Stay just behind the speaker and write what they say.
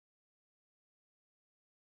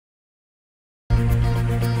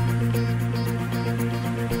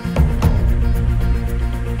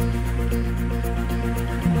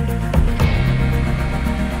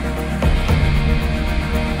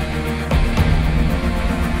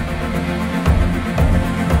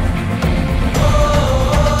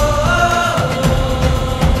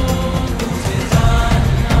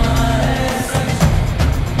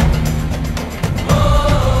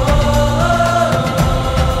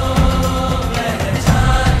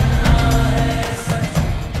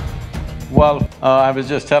I was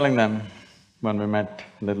just telling them when we met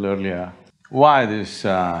a little earlier, why this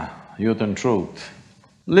Youth and Truth?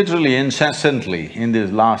 Literally incessantly in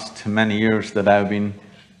these last many years that I've been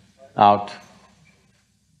out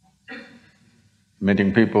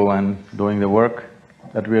meeting people and doing the work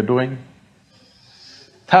that we are doing,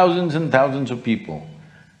 thousands and thousands of people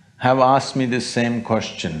have asked me this same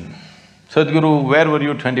question. Sadhguru, where were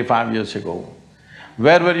you 25 years ago?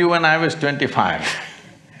 Where were you when I was 25?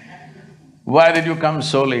 Why did you come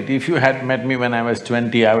so late? If you had met me when I was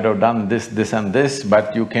 20, I would have done this, this and this,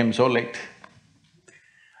 but you came so late.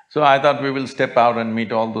 So I thought we will step out and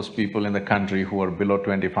meet all those people in the country who are below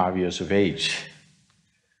 25 years of age.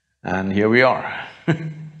 And here we are.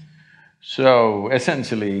 So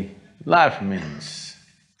essentially, life means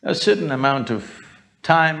a certain amount of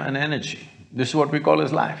time and energy. This is what we call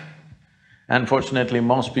as life. Unfortunately,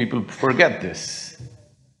 most people forget this.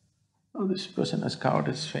 Oh, this person has covered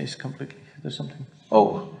his face completely. There's something…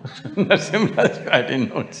 Oh, Narasimha, I didn't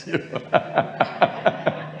notice you.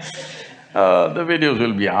 The videos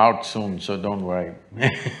will be out soon, so don't worry.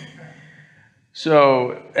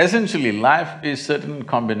 So, essentially, life is certain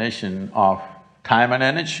combination of time and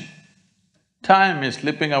energy. Time is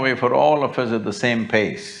slipping away for all of us at the same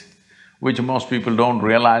pace, which most people don't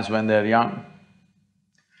realize when they're young.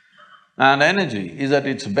 And energy is at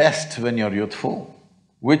its best when you're youthful,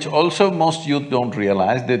 which also most youth don't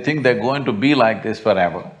realize. They think they're going to be like this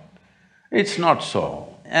forever. It's not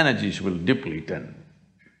so. Energies will deplete and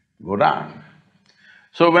go down.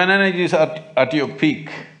 So when energy is at your peak,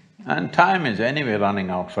 and time is anyway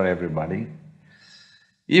running out for everybody,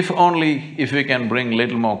 if we can bring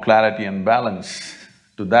little more clarity and balance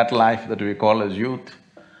to that life that we call as youth,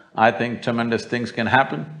 I think tremendous things can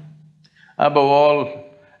happen. Above all,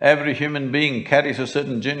 every human being carries a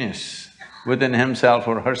certain genius within himself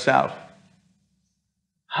or herself.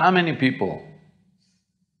 How many people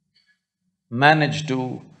manage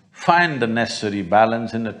to find the necessary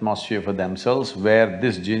balance and atmosphere for themselves where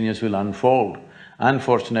this genius will unfold?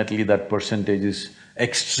 Unfortunately, that percentage is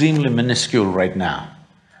extremely minuscule right now.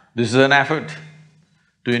 This is an effort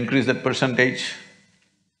to increase that percentage,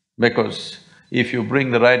 because if you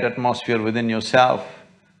bring the right atmosphere within yourself,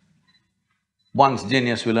 one's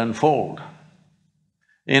genius will unfold.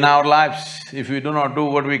 In our lives, if we do not do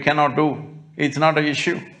what we cannot do, it's not an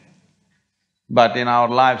issue. But in our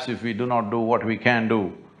lives, if we do not do what we can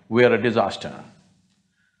do, we are a disaster.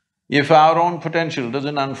 If our own potential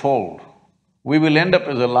doesn't unfold, we will end up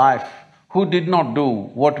as a life who did not do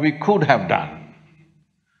what we could have done.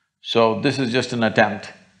 So this is just an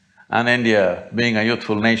attempt, and India being a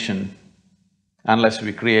youthful nation, unless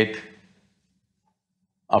we create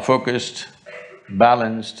a focused,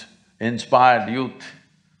 balanced, inspired youth,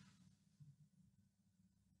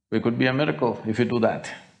 we could be a miracle if we do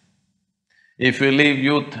that. If we leave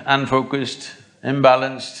youth unfocused,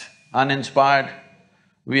 imbalanced, uninspired,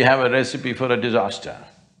 we have a recipe for a disaster.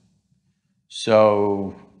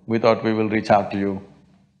 So, we thought we will reach out to you,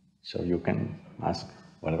 so you can ask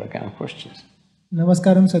whatever kind of questions.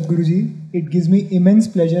 Namaskaram Sadhguruji. It gives me immense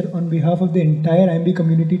pleasure on behalf of the entire IIM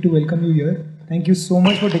community to welcome you here. Thank you so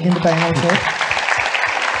much for taking the time out, sir.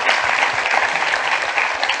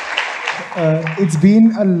 It's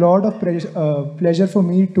been a lot of pleasure for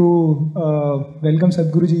me to welcome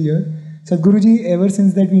Sadhguruji here. Sadhguruji, ever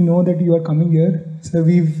since that we know that you are coming here, so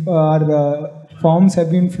our forms have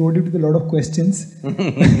been floated with a lot of questions.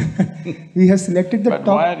 We have selected the top…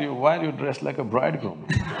 Why are you dressed like a bridegroom?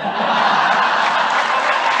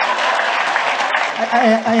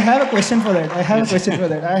 I have a question for that.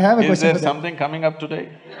 Is there something coming up today?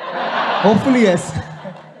 Hopefully, yes.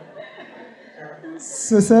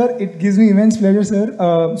 So, sir, it gives me immense pleasure,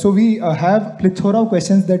 sir. So we have plethora of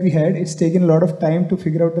questions that we had. It's taken a lot of time to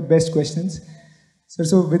figure out the best questions. Sir,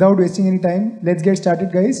 so without wasting any time, let's get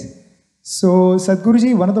started, guys. So,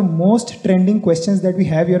 Sadhguruji, one of the most trending questions that we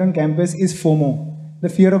have here on campus is FOMO, the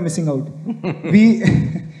fear of missing out. We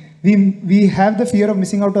have the fear of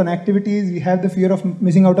missing out on activities, we have the fear of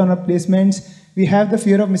missing out on our placements, we have the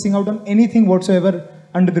fear of missing out on anything whatsoever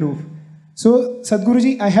under the roof. So,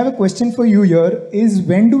 Sadhguruji, I have a question for you here, is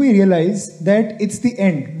when do we realize that it's the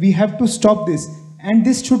end? We have to stop this, and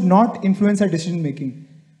this should not influence our decision making.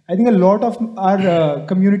 I think a lot of our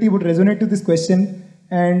community would resonate to this question,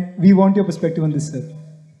 and we want your perspective on this, sir.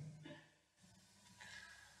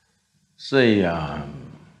 See,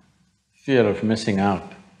 fear of missing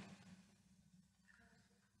out.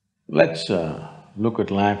 Let's look at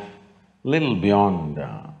life little beyond…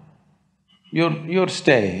 Your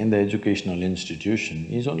stay in the educational institution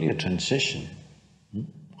is only a transition,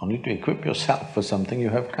 only to equip yourself for something you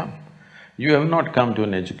have come. You have not come to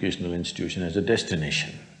an educational institution as a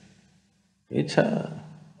destination. It's a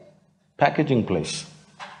packaging place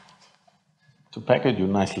to package you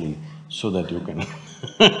nicely so that you can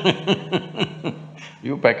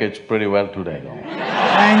You packaged pretty well today, though.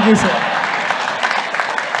 Thank you, sir.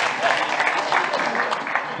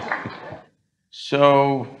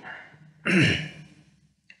 So,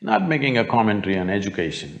 not making a commentary on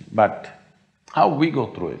education, but how we go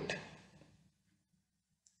through it.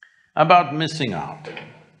 About missing out,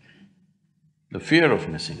 the fear of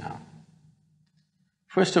missing out.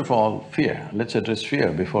 First of all, fear. Let's address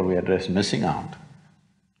fear before we address missing out.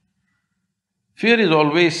 Fear is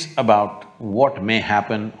always about what may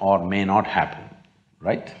happen or may not happen,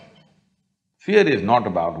 right? Fear is not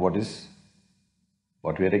about what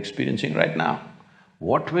we are experiencing right now.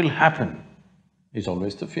 What will happen is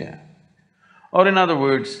always the fear. Or in other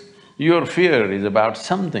words, your fear is about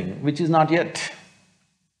something which is not yet.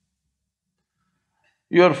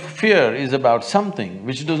 Your fear is about something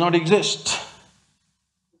which does not exist.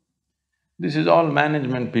 This is all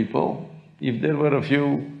management people. If there were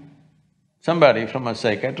somebody from a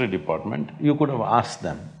psychiatry department, you could have asked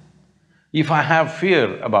them, if I have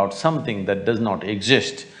fear about something that does not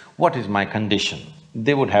exist, what is my condition?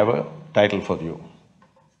 They would have a title for you.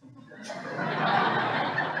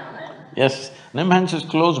 Yes, NIMHANS is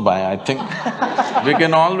close by, I think. We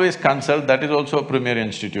can always consult, that is also a premier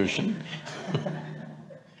institution.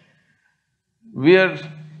 We are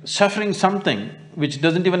suffering something which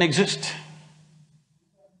doesn't even exist.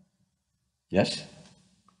 Yes?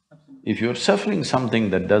 If you're suffering something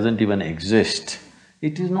that doesn't even exist,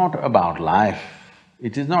 it is not about life,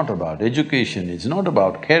 it is not about education, it's not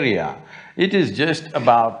about career, it is just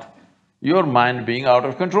about your mind being out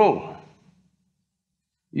of control.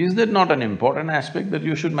 Is that not an important aspect that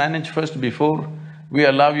you should manage first before we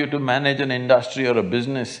allow you to manage an industry or a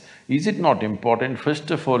business? Is it not important, first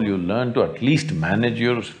of all, you learn to at least manage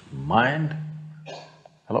your mind?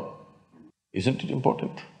 Hello? Isn't it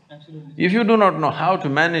important? Absolutely. If you do not know how to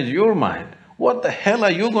manage your mind, what the hell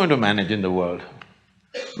are you going to manage in the world?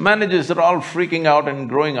 Managers are all freaking out and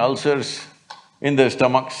growing ulcers in their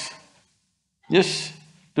stomachs. Yes,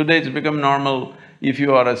 today it's become normal. If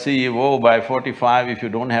you are a CEO by 45, if you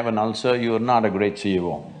don't have an ulcer, you are not a great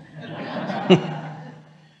CEO.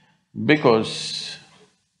 Because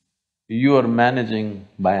you are managing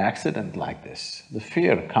by accident like this. The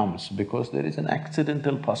fear comes because there is an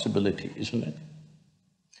accidental possibility, isn't it?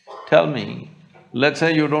 Tell me, let's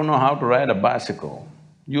say you don't know how to ride a bicycle.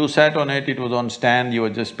 You sat on it, it was on stand, you were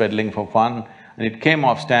just pedaling for fun, and it came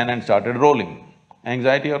off stand and started rolling.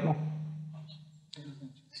 Anxiety or no?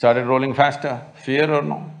 Started rolling faster, fear or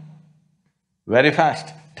no? Very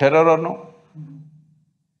fast, terror or no?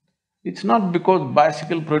 It's not because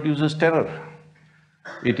bicycle produces terror,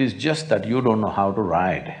 it is just that you don't know how to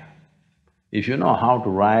ride. If you know how to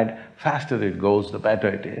ride, faster it goes, the better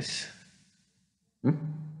it is.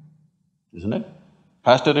 Isn't it?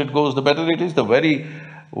 Faster it goes, the better it is. The very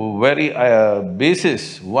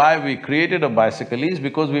basis why we created a bicycle is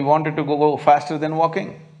because we wanted to go faster than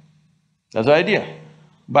walking. That's the idea.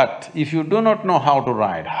 But if you do not know how to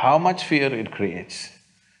ride, how much fear it creates.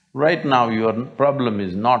 Right now your problem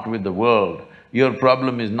is not with the world, your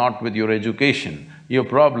problem is not with your education, your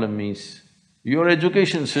problem is your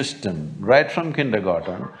education system, right from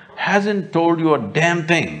kindergarten, hasn't told you a damn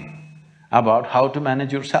thing about how to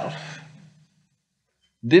manage yourself.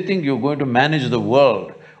 They think you're going to manage the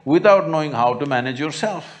world without knowing how to manage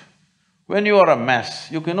yourself. When you are a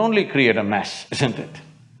mess, you can only create a mess, isn't it?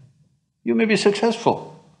 You may be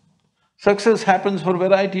successful. Success happens for a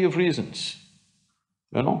variety of reasons.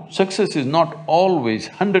 You know, success is not always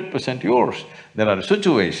 100% yours. There are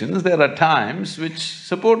situations, there are times which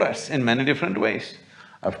support us in many different ways.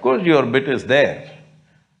 Of course, your bit is there,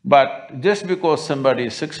 but just because somebody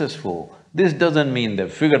is successful, this doesn't mean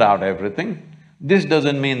they've figured out everything. This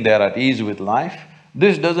doesn't mean they're at ease with life.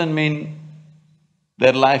 This doesn't mean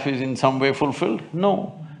their life is in some way fulfilled.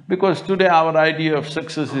 No, because today our idea of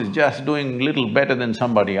success is just doing little better than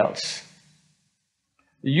somebody else.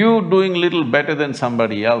 You doing little better than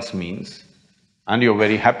somebody else means, and you're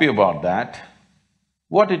very happy about that,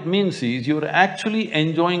 what it means is you're actually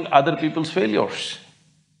enjoying other people's failures.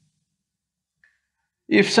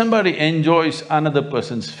 If somebody enjoys another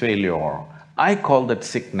person's failure, I call that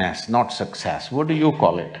sickness, not success. What do you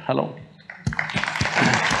call it? Hello?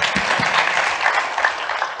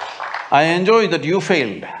 I enjoy that you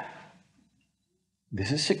failed.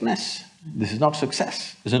 This is sickness, this is not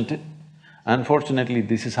success, isn't it? Unfortunately,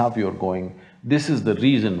 this is how you're going. This is the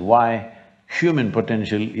reason why human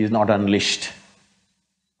potential is not unleashed.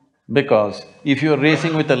 Because if you're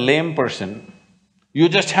racing with a lame person, you're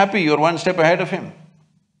just happy you're one step ahead of him.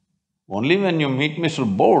 Only when you meet Mr.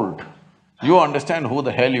 Bolt, you understand who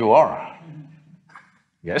the hell you are.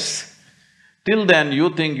 Yes? Till then,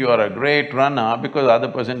 you think you are a great runner because the other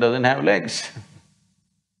person doesn't have legs.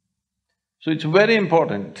 So it's very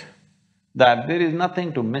important that there is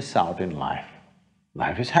nothing to miss out in life.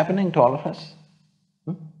 Life is happening to all of us.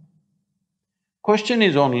 Question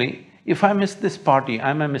is only, if I miss this party,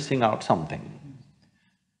 am I missing out something?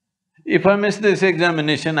 If I miss this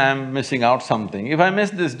examination, I am missing out something. If I miss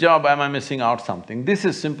this job, am I missing out something? This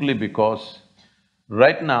is simply because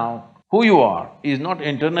right now, who you are is not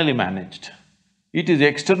internally managed, it is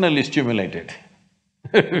externally stimulated.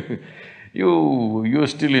 You're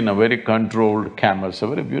still in a very controlled campus, a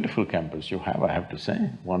very beautiful campus you have, I have to say,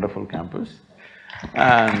 wonderful campus.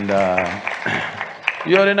 And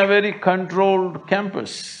you're in a very controlled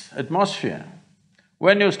campus atmosphere.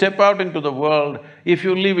 When you step out into the world, if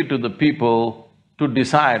you leave it to the people to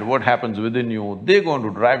decide what happens within you, they're going to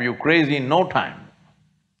drive you crazy in no time.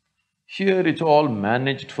 Here it's all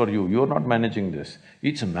managed for you, you're not managing this.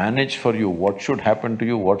 It's managed for you, what should happen to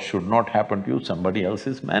you, what should not happen to you, somebody else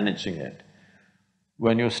is managing it.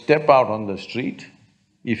 When you step out on the street,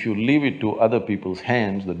 if you leave it to other people's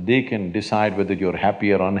hands, that they can decide whether you're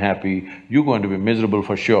happy or unhappy, you're going to be miserable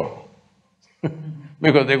for sure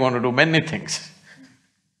because they're going to do many things.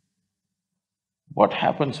 What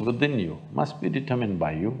happens within you must be determined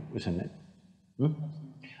by you, isn't it?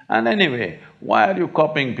 And anyway, why are you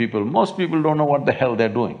copying people? Most people don't know what the hell they're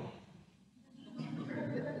doing.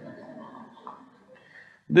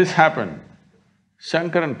 This happened.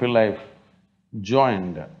 Shankaran Pillai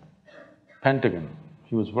joined Pentagon.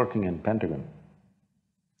 He was working in Pentagon.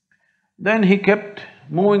 Then he kept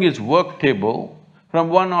moving his work table from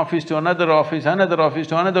one office to another office, another office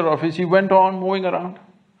to another office, he went on moving around.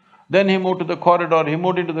 Then he moved to the corridor, he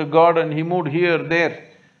moved into the garden, he moved here, there.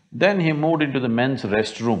 Then he moved into the men's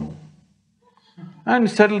restroom and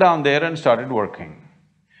settled down there and started working.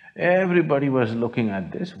 Everybody was looking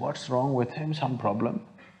at this, what's wrong with him, some problem?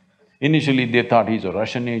 Initially they thought he's a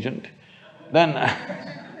Russian agent,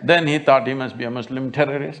 then he thought he must be a Muslim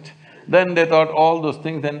terrorist. Then they thought all those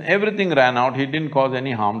things, then everything ran out, he didn't cause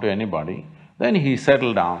any harm to anybody. Then he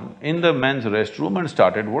settled down in the men's restroom and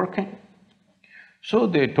started working. So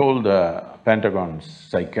they told the Pentagon's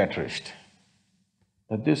psychiatrist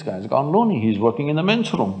that this guy's gone loony, he's working in the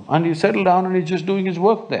men's room and he settled down and he's just doing his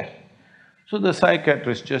work there. So the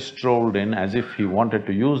psychiatrist just strolled in as if he wanted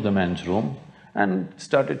to use the men's room and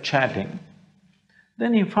started chatting.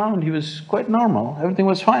 Then he found he was quite normal, everything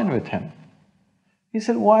was fine with him. He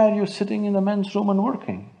said, why are you sitting in the men's room and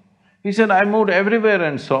working? He said, I moved everywhere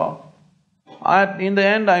and saw. In the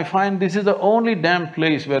end, I find this is the only damn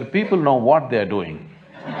place where people know what they're doing.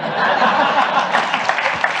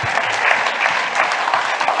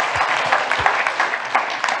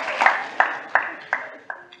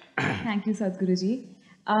 Thank you, Sadhguruji.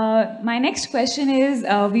 My next question is,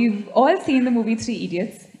 we've all seen the movie Three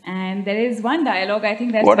Idiots, and there is one dialogue, I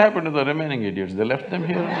think that's… What happened to the remaining idiots? They left them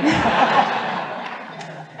here?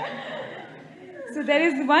 So there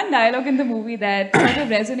is one dialogue in the movie that sort of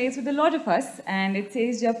resonates with a lot of us, and it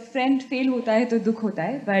says, "जब friend fail होता है तो दुख होता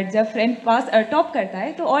है, but जब friend top करता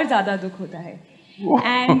है तो और ज़्यादा दुख होता है."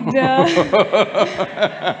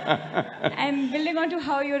 And building on to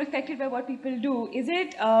how you're affected by what people do,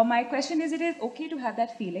 my question is, it is okay to have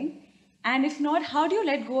that feeling? And if not, how do you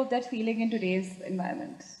let go of that feeling in today's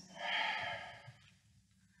environment?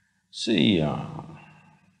 See,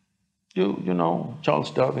 you know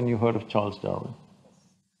Charles Darwin, you heard of Charles Darwin?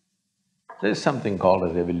 There's something called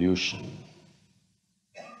as evolution.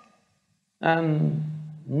 And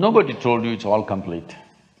nobody told you it's all complete.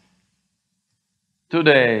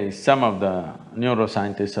 Today, some of the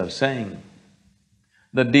neuroscientists are saying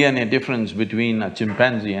the DNA difference between a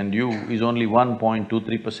chimpanzee and you is only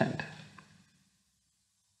 1.23%.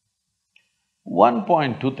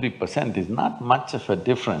 1.23% is not much of a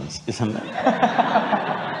difference, isn't it?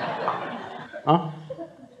 Huh?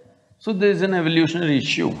 So there's an evolutionary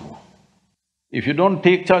issue. If you don't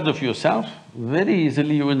take charge of yourself, very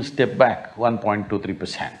easily you will step back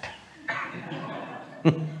 1.23%.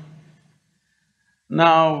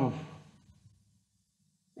 Now,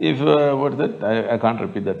 if… what is that? I can't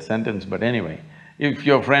repeat that sentence, but anyway, if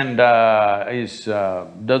your friend does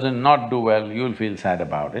not do well, you'll feel sad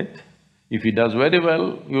about it. If he does very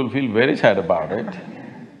well, you'll feel very sad about it.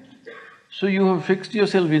 So you have fixed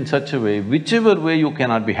yourself in such a way, whichever way you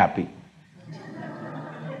cannot be happy.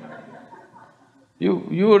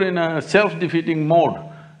 You're in a self-defeating mode.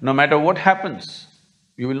 No matter what happens,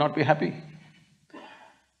 you will not be happy.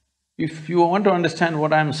 If you want to understand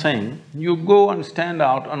what I'm saying, you go and stand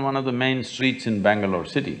out on one of the main streets in Bangalore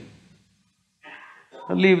city.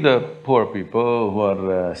 Leave the poor people who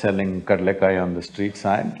are selling kadlekai on the street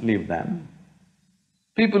side, leave them.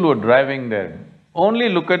 People who are driving there, only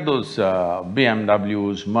look at those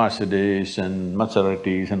BMWs, Mercedes and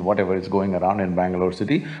Maseratis and whatever is going around in Bangalore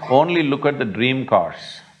city, only look at the dream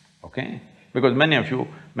cars, okay? Because many of you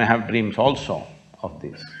may have dreams also of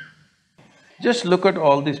this. Just look at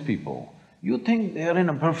all these people. You think they are in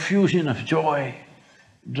a profusion of joy,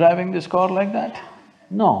 driving this car like that?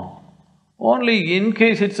 No. Only in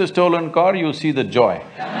case it's a stolen car, you see the joy.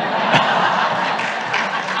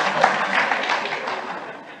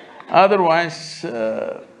 Otherwise,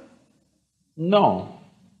 no.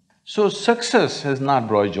 So success has not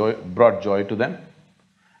brought joy to them.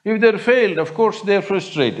 If they're failed, of course they're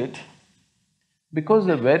frustrated, because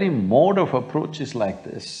the very mode of approach is like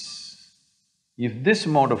this. If this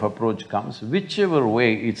mode of approach comes, whichever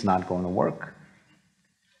way, it's not going to work.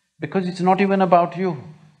 Because it's not even about you,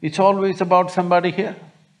 it's always about somebody here.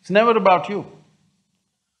 It's never about you.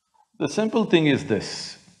 The simple thing is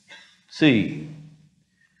this, see,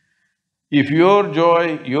 if your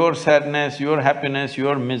joy, your sadness, your happiness,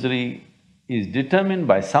 your misery is determined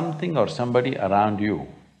by something or somebody around you,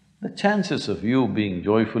 the chances of you being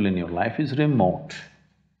joyful in your life is remote.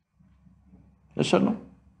 Yes or no?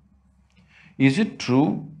 Is it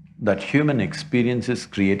true that human experience is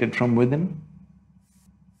created from within?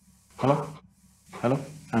 Hello? Hello?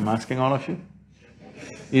 I'm asking all of you.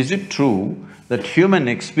 Is it true that human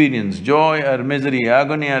experience, joy or misery,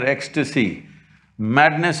 agony or ecstasy,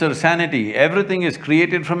 madness or sanity, everything is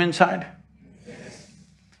created from inside?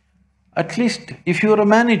 At least if you're a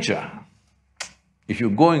manager, if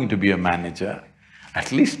you're going to be a manager,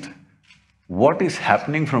 at least what is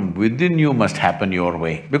happening from within you must happen your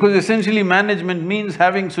way. Because essentially management means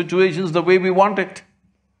having situations the way we want it.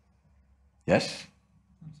 Yes?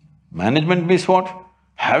 Management means what?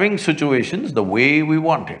 Having situations the way we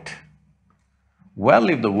want it. Well,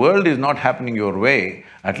 if the world is not happening your way,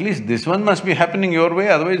 at least this one must be happening your way,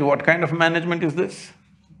 otherwise what kind of management is this?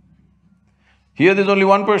 Here there's only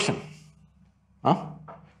one person, huh?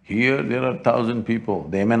 Here there are 1,000 people,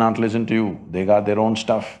 they may not listen to you, they got their own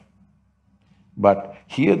stuff. But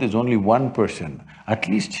here there's only one person, at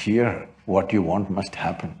least here what you want must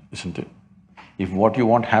happen, isn't it? If what you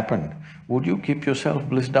want happened, would you keep yourself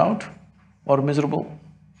blissed out or miserable?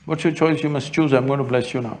 What's your choice? You must choose, I'm going to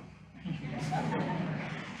bless you now.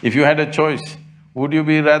 If you had a choice, would you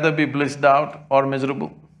rather be blissed out or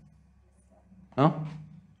miserable? Huh?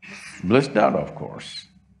 Blissed out, of course.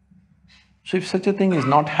 So if such a thing is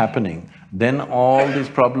not happening, then all these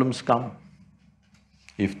problems come.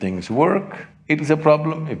 If things work, it is a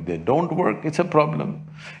problem. If they don't work, it's a problem.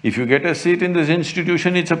 If you get a seat in this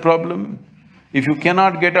institution, it's a problem. If you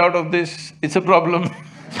cannot get out of this, it's a problem.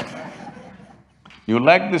 You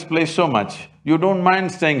like this place so much, you don't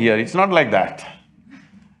mind staying here, it's not like that.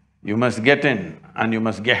 You must get in and you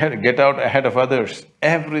must get out ahead of others.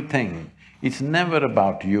 Everything, it's never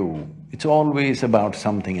about you, it's always about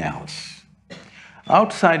something else.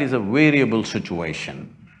 Outside is a variable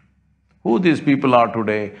situation. Who these people are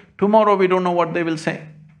today, tomorrow we don't know what they will say.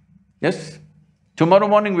 Yes? Tomorrow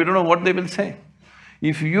morning we don't know what they will say.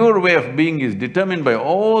 If your way of being is determined by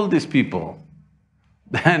all these people,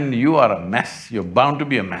 then you are a mess, you're bound to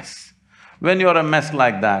be a mess. When you're a mess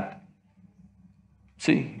like that,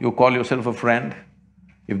 see, you call yourself a friend.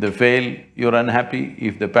 If they fail, you're unhappy.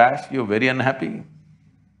 If they pass, you're very unhappy.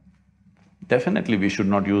 Definitely we should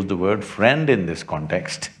not use the word friend in this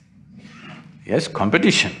context. Yes,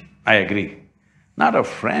 competition, I agree. Not a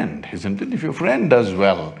friend, isn't it? If your friend does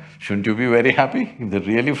well, shouldn't you be very happy? If they're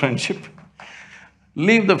really friendship.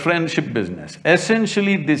 Leave the friendship business.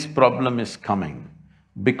 Essentially, this problem is coming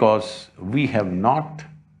because we have not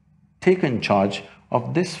taken charge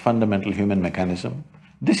of this fundamental human mechanism.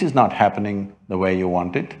 This is not happening the way you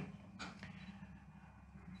want it.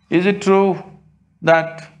 Is it true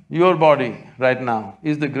that your body right now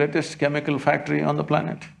is the greatest chemical factory on the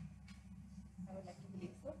planet?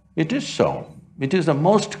 It is so. It is the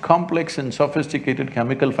most complex and sophisticated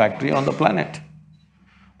chemical factory on the planet.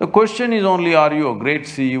 The question is only, are you a great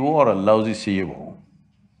CEO or a lousy CEO?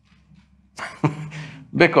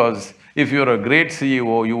 Because if you're a great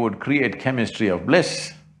CEO, you would create chemistry of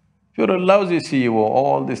bliss. If you're a lousy CEO,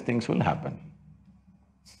 all these things will happen.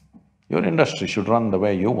 Your industry should run the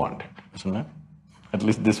way you want it, isn't it? At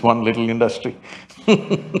least this one little industry.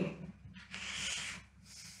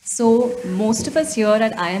 So, most of us here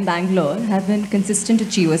at IIM Bangalore have been consistent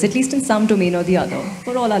achievers, at least in some domain or the other,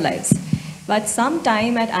 for all our lives. But some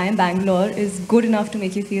time at IIM Bangalore is good enough to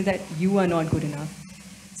make you feel that you are not good enough.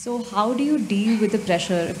 So how do you deal with the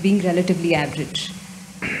pressure of being relatively average?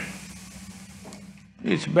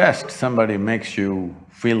 It's best somebody makes you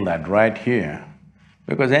feel that right here,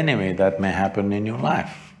 because anyway that may happen in your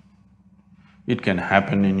life. It can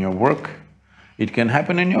happen in your work, it can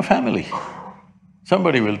happen in your family.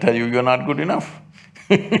 Somebody will tell you you're not good enough.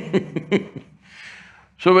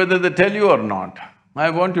 So whether they tell you or not, I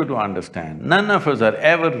want you to understand, none of us are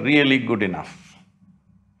ever really good enough.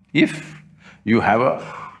 If you have a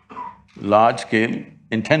large-scale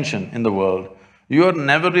intention in the world, you are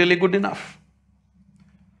never really good enough.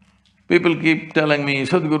 People keep telling me,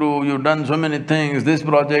 Sadhguru, you've done so many things, this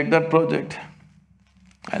project, that project.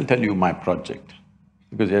 I'll tell you my project,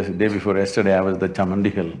 because day before yesterday I was at the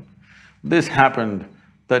Chamundi Hill. This happened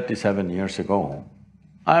 37 years ago.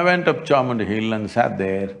 I went up Chamundi Hill and sat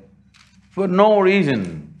there. For no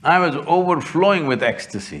reason, I was overflowing with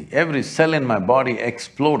ecstasy, every cell in my body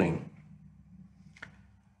exploding.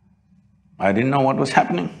 I didn't know what was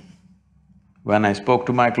happening. When I spoke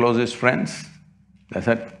to my closest friends, they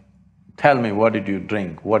said, tell me, what did you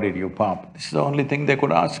drink, what did you pop? This is the only thing they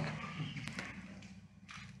could ask.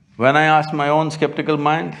 When I asked my own skeptical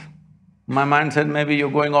mind, my mind said, maybe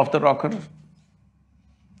you're going off the rocker.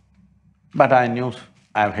 But I knew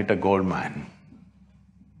I've hit a gold mine.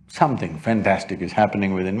 Something fantastic is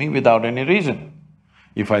happening within me without any reason.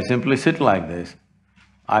 If I simply sit like this,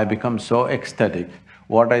 I become so ecstatic,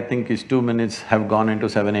 what I think is 2 minutes have gone into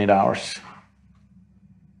 7, 8 hours.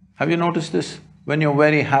 Have you noticed this? When you're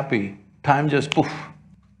very happy, time just poof.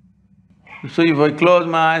 So if I close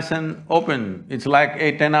my eyes and open, it's like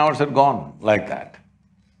 8, 10 hours are gone, like that.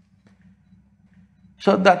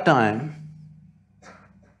 So at that time,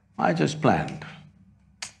 I just planned,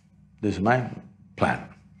 this is my plan.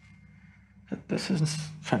 This is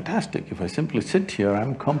fantastic, if I simply sit here,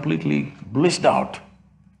 I'm completely blissed out.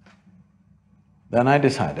 Then I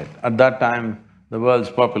decided, at that time, the world's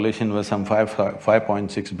population was some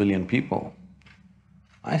 5.6 billion people.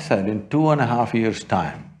 I said, in 2.5 years'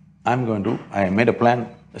 time, I made a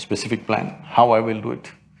plan, a specific plan, how I will do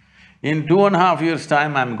it. In 2.5 years'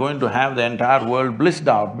 time, I'm going to have the entire world blissed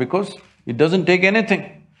out because it doesn't take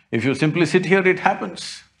anything. If you simply sit here, it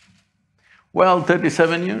happens. Well,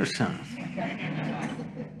 37 years.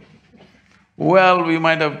 Well, we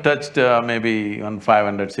might have touched maybe on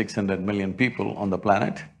 500, 600 million people on the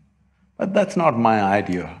planet, but that's not my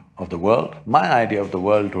idea of the world. My idea of the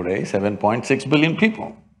world today is 7.6 billion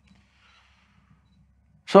people.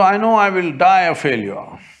 So I know I will die a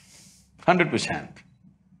failure, 100%.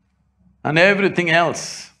 And everything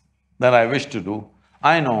else that I wish to do,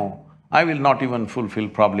 I know I will not even fulfill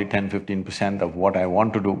probably 10–15% of what I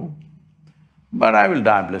want to do, but I will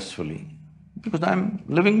die blissfully, because I'm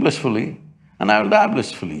living blissfully and I will die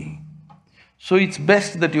blissfully. So it's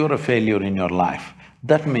best that you're a failure in your life.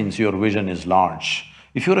 That means your vision is large.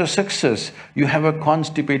 If you're a success, you have a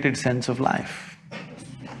constipated sense of life.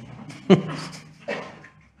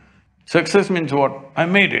 Success means what? I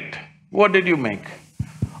made it. What did you make?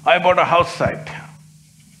 I bought a house site.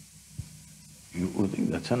 You think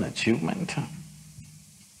that's an achievement?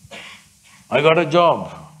 I got a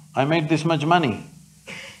job. I made this much money.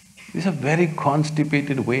 This is a very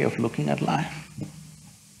constipated way of looking at life.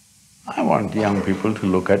 I want young people to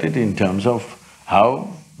look at it in terms of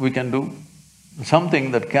how we can do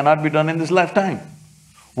something that cannot be done in this lifetime.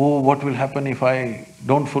 Oh, what will happen if I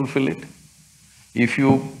don't fulfill it? If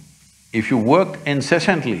you work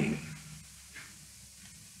incessantly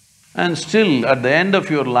and still at the end of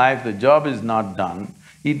your life the job is not done,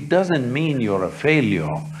 it doesn't mean you're a failure,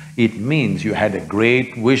 it means you had a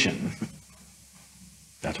great vision.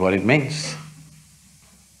 That's what it means.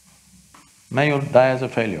 May you die as a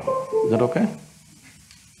failure, is that okay?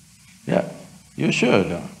 Yeah, you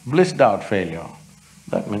should. Blissed out failure,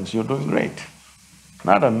 that means you're doing great,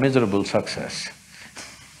 not a miserable success.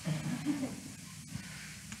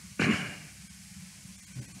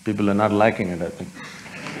 People are not liking it, I think.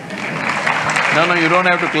 No, you don't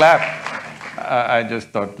have to clap. I just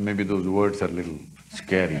thought maybe those words are a little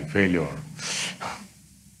scary, failure.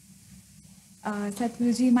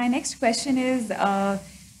 Sadhguruji, my next question is,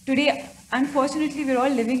 today, unfortunately, we're all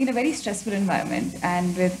living in a very stressful environment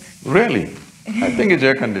and with… Really? I think it's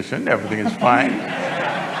air-conditioned, everything is fine.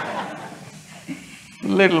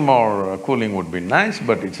 Little more cooling would be nice,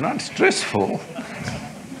 but it's not stressful.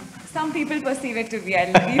 Some people perceive it to be,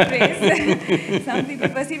 I'll rephrase. Some people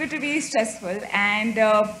perceive it to be stressful and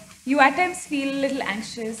you at times feel a little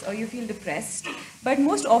anxious or you feel depressed. But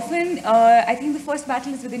most often, I think the first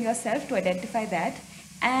battle is within yourself to identify that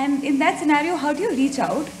And in that scenario, how do you reach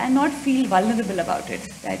out and not feel vulnerable about it,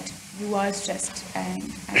 that you are stressed and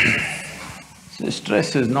anxious? So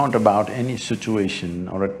stress is not about any situation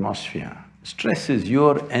or atmosphere. Stress is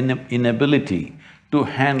your inability to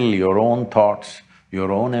handle your own thoughts,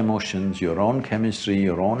 your own emotions, your own chemistry,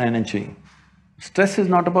 your own energy. Stress is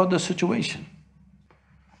not about the situation.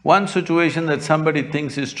 One situation that somebody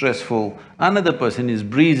thinks is stressful, another person is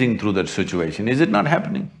breezing through that situation. Is it not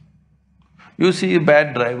happening? You see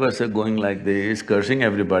bad drivers are going like this, cursing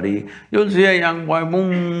everybody. You'll see a young boy,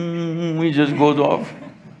 boom, he just goes off.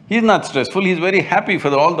 He's not stressful, he's very happy for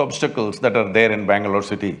all the obstacles that are there in Bangalore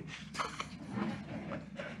city.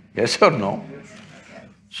 Yes or no?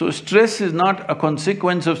 So stress is not a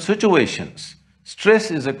consequence of situations.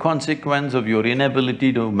 Stress is a consequence of your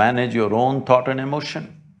inability to manage your own thought and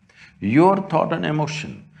emotion. Your thought and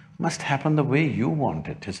emotion must happen the way you want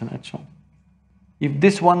it, isn't it so? If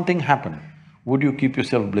this one thing happened, would you keep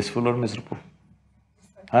yourself blissful or miserable?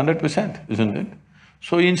 100%, isn't it?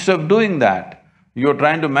 So instead of doing that, you're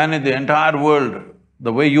trying to manage the entire world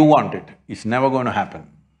the way you want it. It's never going to happen.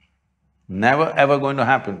 Never ever going to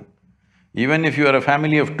happen. Even if you are a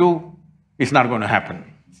family of two, it's not going to happen.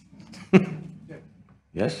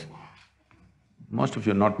 Yes? Most of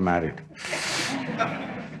you are not married.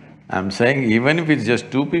 I'm saying even if it's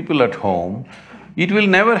just two people at home, it will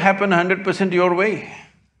never happen 100% your way,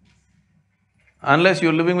 unless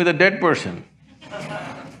you're living with a dead person.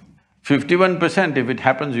 51% if it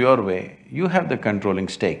happens your way, you have the controlling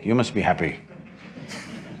stake, you must be happy.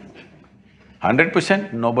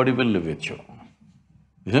 100%, nobody will live with you,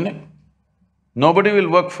 isn't it? Nobody will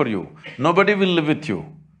work for you, nobody will live with you,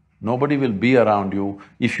 nobody will be around you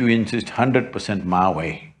if you insist 100% my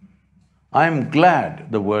way. I'm glad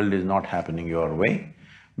the world is not happening your way,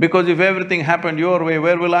 because if everything happened your way,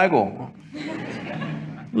 where will I go?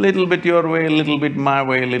 Little bit your way, little bit my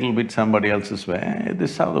way, little bit somebody else's way,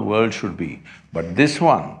 this is how the world should be. But this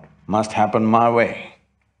one must happen my way.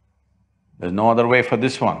 There's no other way for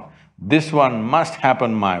this one. This one must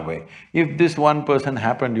happen my way. If this one person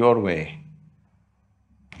happened your way,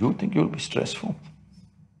 you think you'll be stressful?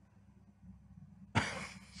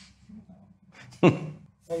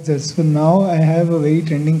 Right, sir. So now I have a very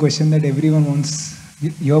trending question that everyone wants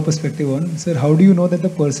your perspective on. Sir, how do you know that the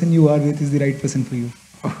person you are with is the right person for you?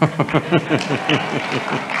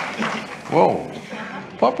 Whoa,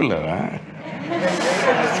 popular, huh?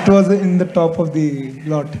 It was in the top of the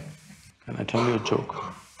lot. Can I tell you a joke?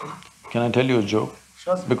 Can I tell you a joke?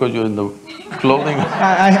 Because you're in the clothing…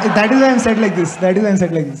 That is why I'm said like this, that is why I'm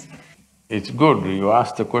said like this. It's good you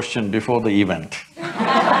asked the question before the event.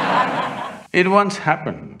 It once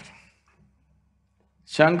happened,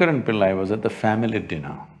 Shankaran Pillai was at the family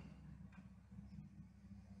dinner.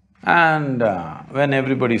 And when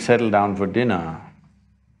everybody settled down for dinner,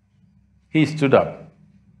 he stood up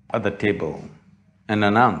at the table and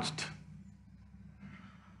announced,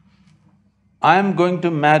 "I am going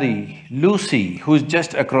to marry Lucy, who's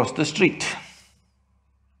just across the street."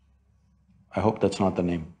 I hope that's not the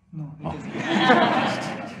name. No.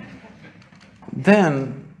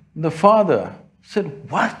 Then the father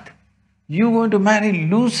said, "What? You going to marry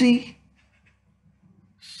Lucy?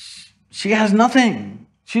 She has nothing.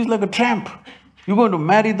 She's like a tramp. You're going to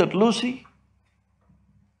marry that Lucy?"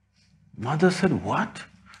 Mother said, "What?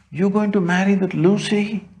 You're going to marry that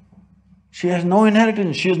Lucy? She has no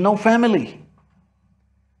inheritance, she has no family."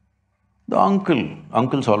 The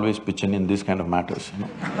uncles always pitch in these kind of matters, you know.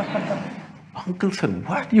 Uncle said,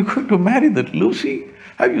 "What? You're going to marry that Lucy?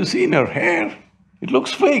 Have you seen her hair? It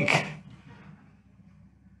looks fake."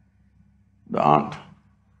 The aunt,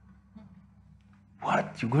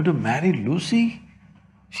 "What? You're going to marry Lucy?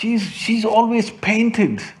 She's always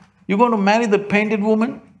painted. You're going to marry that painted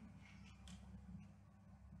woman?"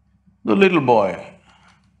 The little boy,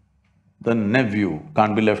 the nephew,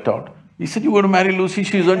 can't be left out. He said, "You're going to marry Lucy,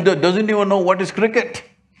 she doesn't even know what is cricket.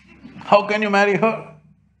 How can you marry her?"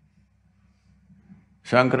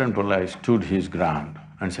 Shankaran Pillai stood his ground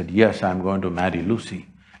and said, "Yes, I'm going to marry Lucy."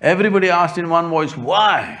 Everybody asked in one voice,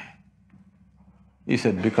 "Why?" He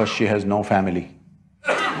said, "Because she has no family."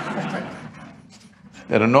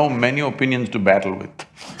 There are no many opinions to battle with.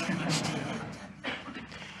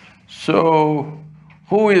 So,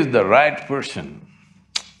 who is the right person?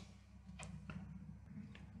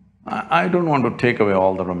 I don't want to take away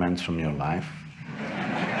all the romance from your life.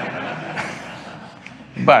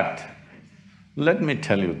 But let me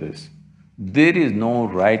tell you this, there is no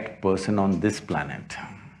right person on this planet.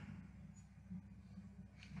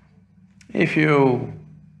 If you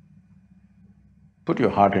put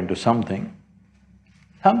your heart into something,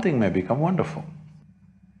 something may become wonderful.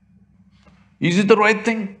 Is it the right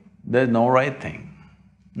thing? There's no right thing.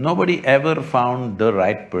 Nobody ever found the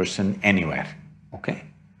right person anywhere, okay?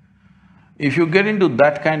 If you get into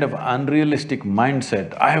that kind of unrealistic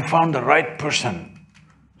mindset, I have found the right person,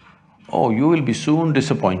 oh, you will be soon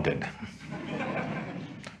disappointed.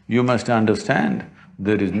 You must understand,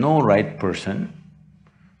 there is no right person.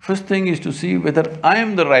 First thing is to see whether I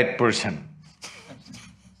am the right person.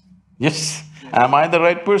 Yes, am I the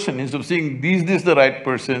right person? Instead of seeing, is this the right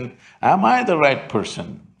person? Am I the right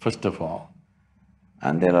person, first of all?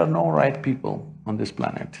 And there are no right people on this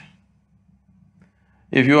planet.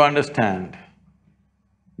 If you understand,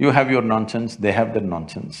 you have your nonsense, they have their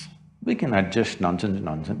nonsense. We can adjust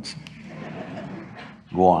nonsense.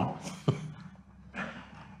 Go on.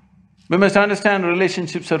 We must understand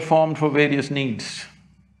relationships are formed for various needs.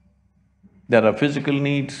 There are physical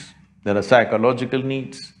needs, there are psychological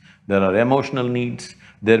needs, there are emotional needs,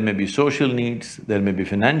 there may be social needs, there may be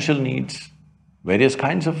financial needs, various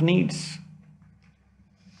kinds of needs.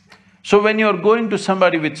 So when you're going to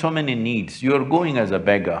somebody with so many needs, you're going as a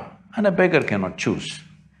beggar, and a beggar cannot choose.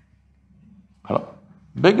 Hello?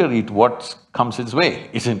 Beggar eat what comes his way,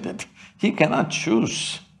 isn't it? He cannot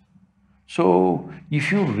choose. So,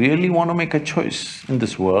 if you really want to make a choice in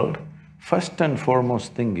this world, first and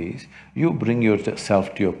foremost thing is, you bring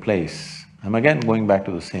yourself to your place. I'm again going back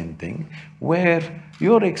to the same thing, where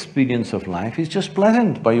your experience of life is just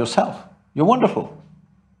pleasant by yourself. You're wonderful.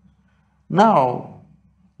 Now,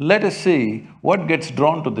 let us see what gets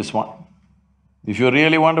drawn to this one. If you're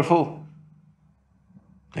really wonderful,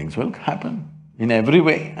 things will happen in every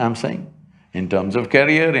way, I'm saying. In terms of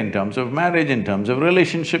career, in terms of marriage, in terms of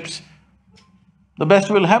relationships, the best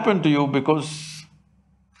will happen to you because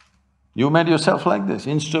you made yourself like this.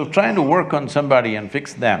 Instead of trying to work on somebody and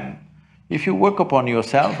fix them, if you work upon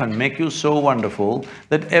yourself and make you so wonderful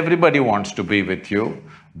that everybody wants to be with you,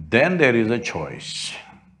 then there is a choice.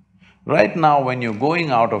 Right now, when you're going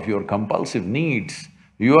out of your compulsive needs,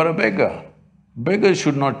 you are a beggar. Beggars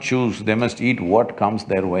should not choose, they must eat what comes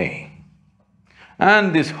their way.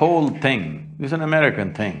 And this whole thing is an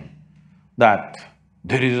American thing, that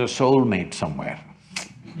there is a soulmate somewhere.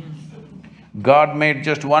 God made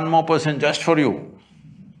just one more person just for you.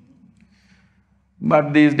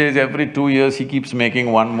 But these days, every 2 years, he keeps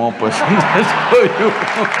making one more person just for you.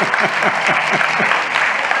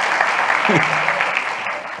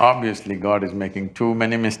 Obviously, God is making too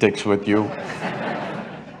many mistakes with you.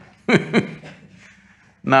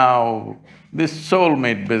 Now, this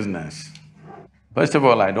soulmate business, first of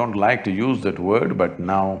all, I don't like to use that word, but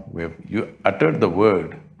now you uttered the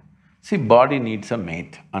word. See, body needs a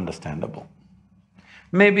mate, understandable.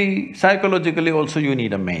 Maybe psychologically also you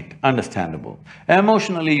need a mate, understandable.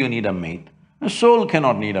 Emotionally you need a mate. A soul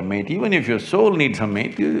cannot need a mate. Even if your soul needs a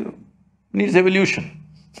mate, it needs evolution,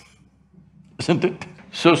 isn't it?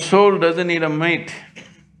 So soul doesn't need a mate,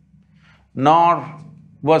 nor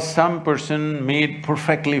was some person made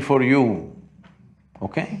perfectly for you,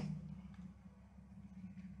 okay?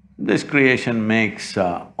 This creation makes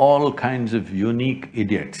all kinds of unique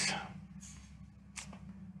idiots.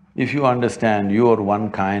 If you understand you are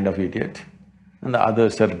one kind of idiot and the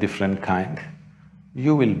others are different kind,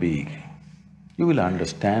 you will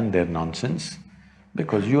understand their nonsense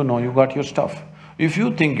because you know you got your stuff. If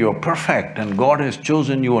you think you're perfect and God has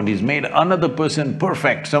chosen you and He's made another person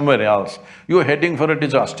perfect somewhere else, you're heading for a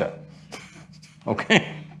disaster,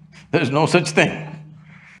 okay? There's no such thing.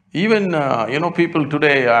 Even, people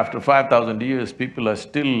today, after 5,000 years, people are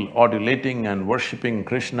still adulating and worshipping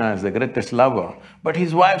Krishna as the greatest lover, but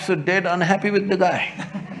his wives are dead unhappy with the guy.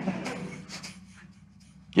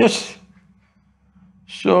 Yes.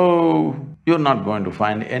 So, you're not going to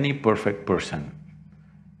find any perfect person.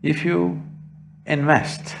 If you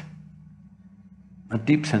invest a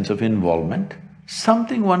deep sense of involvement,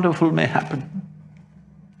 something wonderful may happen.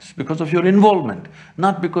 It's because of your involvement,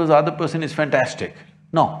 not because the other person is fantastic.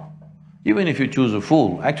 No, even if you choose a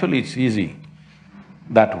fool, actually it's easy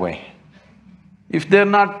that way. If they're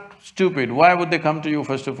not stupid, why would they come to you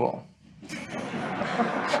first of all?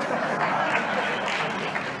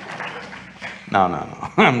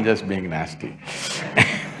 No, I'm just being nasty.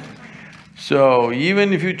 So,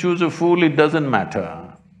 even if you choose a fool, it doesn't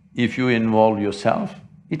matter. If you involve yourself,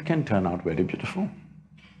 it can turn out very beautiful.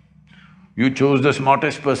 You chose the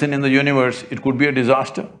smartest person in the universe, it could be a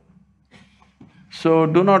disaster. So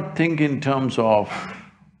do not think in terms of,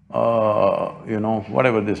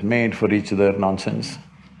 whatever this made for each other nonsense.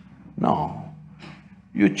 No,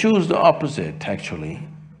 you choose the opposite actually.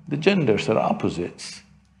 The genders are opposites.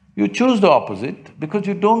 You choose the opposite because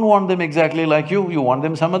you don't want them exactly like you want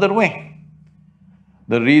them some other way.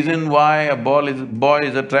 The reason why a boy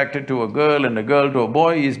is attracted to a girl and a girl to a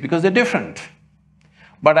boy is because they're different.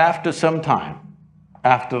 But after some time,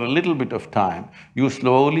 after a little bit of time, you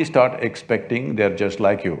slowly start expecting they're just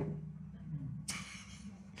like you.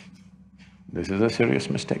 This is a serious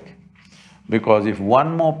mistake. Because if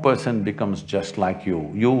one more person becomes just like you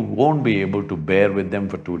won't be able to bear with them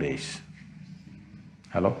for 2 days.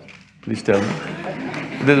 Hello? Please tell me.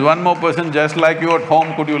 If there's one more person just like you at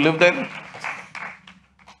home, could you live there?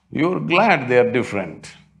 You're glad they're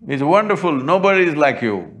different. It's wonderful, nobody is like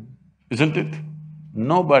you, isn't it?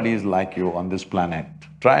 Nobody is like you on this planet.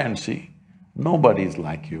 Try and see. Nobody is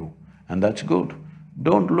like you, and that's good.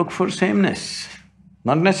 Don't look for sameness,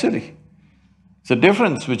 not necessary. It's a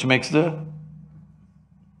difference which makes the…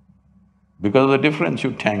 Because of the difference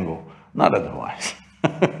you tango, not otherwise.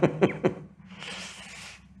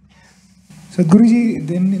 Sadhguruji,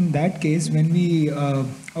 then in that case, when we…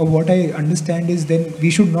 what I understand is then we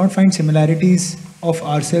should not find similarities of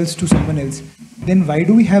ourselves to someone else. Then why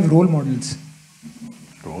do we have role models?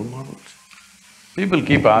 Role models? People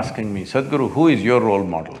keep asking me, Sadhguru, who is your role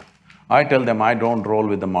model? I tell them, I don't roll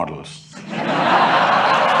with the models.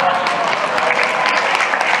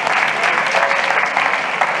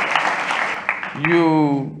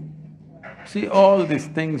 You see all these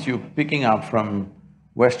things you're picking up from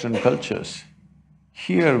Western cultures.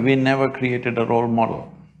 Here we never created a role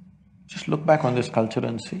model. Just look back on this culture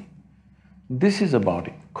and see. This is about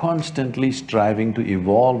constantly striving to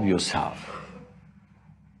evolve yourself.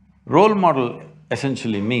 Role model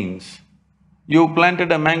essentially means you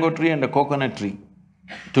planted a mango tree and a coconut tree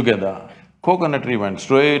together. Coconut tree went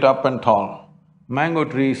straight up and tall. Mango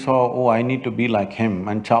tree saw, oh, I need to be like him,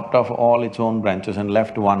 and chopped off all its own branches and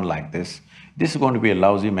left one like this. This is going to be a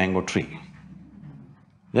lousy mango tree.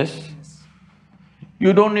 Yes?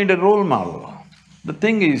 You don't need a role model. The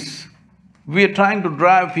thing is, we are trying to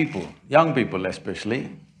drive people, young people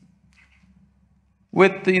especially,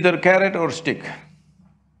 with either carrot or stick.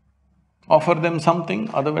 Offer them something,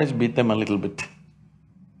 otherwise beat them a little bit.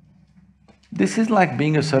 This is like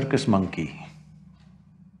being a circus monkey.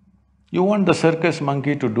 You want the circus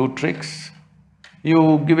monkey to do tricks,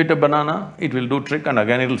 you give it a banana, it will do trick and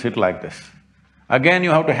again it'll sit like this. Again you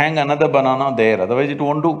have to hang another banana there, otherwise it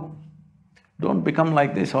won't do. Don't become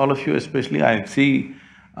like this, all of you especially. I see,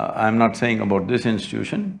 I'm not saying about this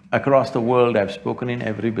institution, across the world I've spoken in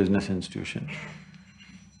every business institution.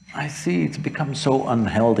 I see it's become so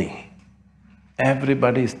unhealthy.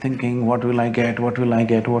 Everybody is thinking, what will I get, what will I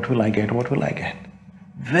get, what will I get, what will I get?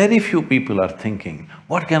 Very few people are thinking,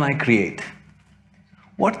 what can I create?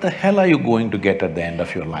 What the hell are you going to get at the end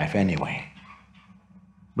of your life anyway?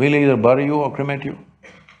 We'll either bury you or cremate you.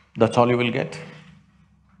 That's all you will get.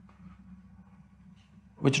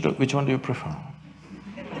 Which one do you prefer?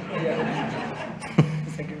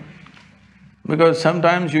 Because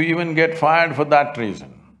sometimes you even get fired for that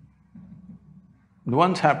reason.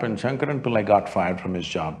 Once happened, Shankaran Pillai got fired from his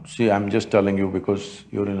job. See, I'm just telling you because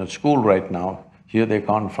you're in a school right now, here they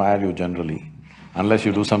can't fire you generally, unless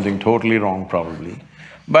you do something totally wrong probably.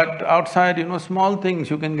 But outside, small things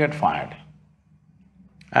you can get fired.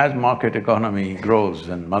 As market economy grows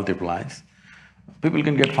and multiplies, people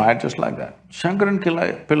can get fired just like that. Shankaran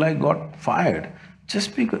Pillai got fired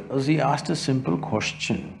just because he asked a simple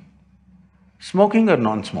question, smoking or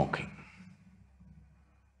non-smoking?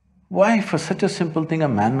 Why for such a simple thing a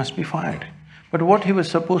man must be fired? But what he was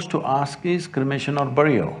supposed to ask is cremation or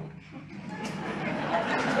burial.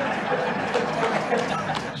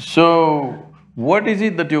 So, what is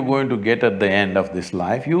it that you're going to get at the end of this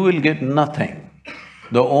life? You will get nothing.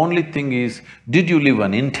 The only thing is, did you live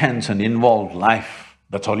an intense and involved life?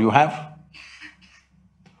 That's all you have.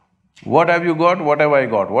 What have you got? What have I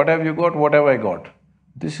got? What have you got? What have I got?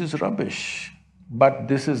 This is rubbish. But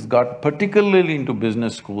this has got, particularly into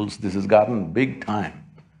business schools, this has gotten big time.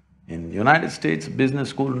 In United States, business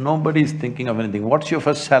school, nobody is thinking of anything. What's your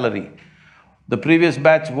first salary? The previous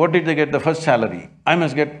batch, what did they get the first salary? I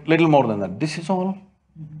must get little more than that. This is all.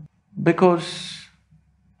 Because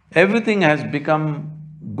everything has become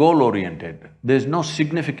goal-oriented. There's no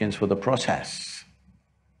significance for the process.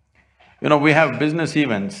 We have business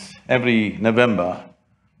events every November.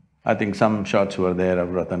 I think some shots were there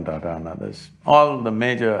of Ratan Tata and others. All the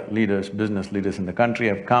major leaders, business leaders in the country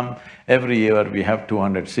have come. Every year we have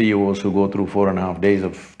 200 CEOs who go through 4.5 days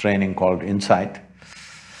of training called Insight.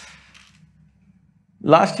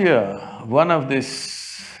 Last year, one of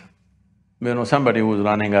this, somebody who was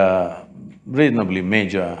running a reasonably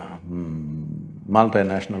major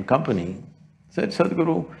multinational company said,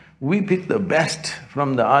 Sadhguru, we pick the best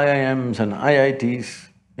from the IIMs and IITs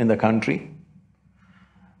in the country,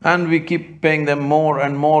 and we keep paying them more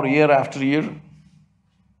and more year after year.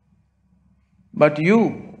 But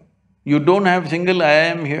you don't have single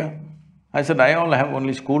IIM here. I said, I all have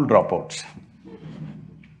only school dropouts.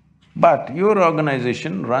 But your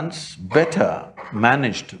organization runs better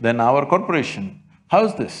managed than our corporation.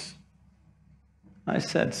 How's this? I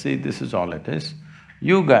said, see, this is all it is.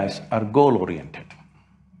 You guys are goal-oriented.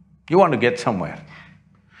 You want to get somewhere.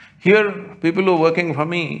 Here, people who are working for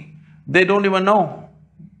me, they don't even know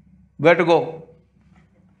where to go.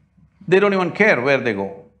 They don't even care where they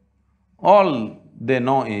go. All they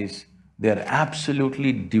know is they're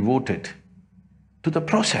absolutely devoted to the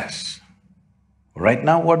process. Right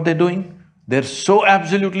now what they're doing, they're so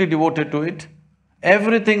absolutely devoted to it,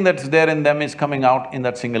 everything that's there in them is coming out in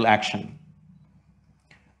that single action.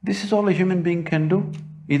 This is all a human being can do.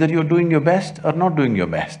 Either you're doing your best or not doing your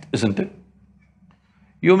best, isn't it?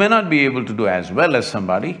 You may not be able to do as well as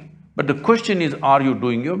somebody, but the question is, are you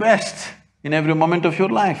doing your best in every moment of your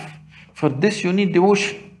life? For this you need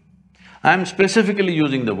devotion. I'm specifically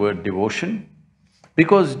using the word devotion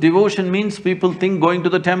because devotion means people think going to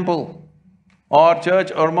the temple or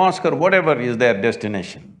church or mosque or whatever is their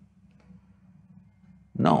destination.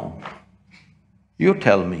 No. You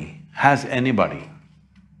tell me, has anybody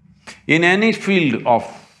in any field of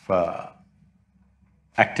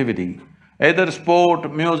activity, either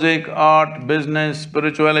sport, music, art, business,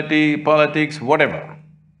 spirituality, politics, whatever,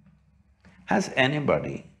 has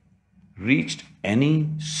anybody reached any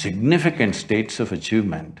significant states of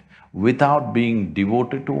achievement without being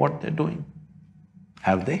devoted to what they're doing?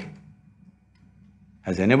 Have they?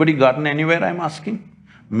 Has anybody gotten anywhere, I'm asking?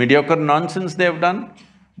 Mediocre nonsense they've done,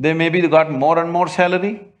 they maybe got more and more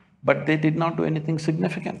salary, but they did not do anything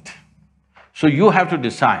significant. So you have to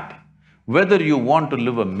decide whether you want to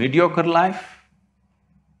live a mediocre life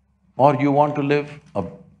or you want to live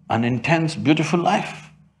an intense, beautiful life.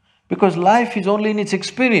 Because life is only in its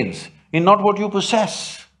experience, in not what you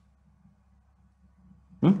possess.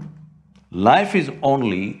 Life is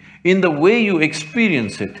only in the way you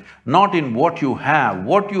experience it, not in what you have.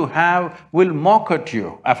 What you have will mock at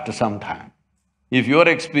you after some time. If your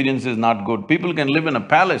experience is not good, people can live in a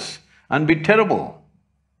palace and be terrible.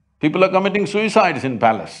 People are committing suicides in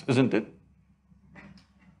palace, isn't it?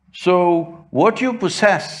 So, what you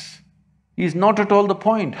possess is not at all the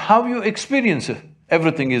point. How you experience it,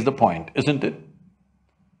 everything is the point, isn't it?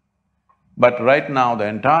 But right now, the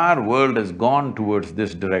entire world has gone towards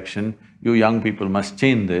this direction. You young people must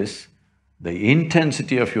change this. The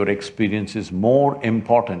intensity of your experience is more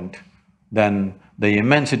important than the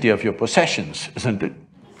immensity of your possessions, isn't it?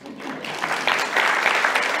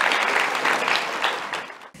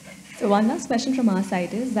 So one last question from our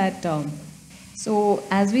side is that, so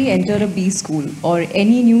as we enter a B school or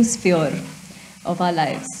any new sphere of our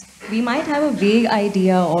lives, we might have a vague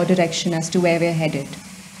idea or direction as to where we're headed.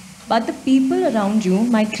 But the people around you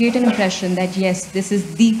might create an impression that yes, this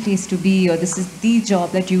is the place to be, or this is the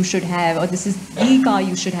job that you should have, or this is the car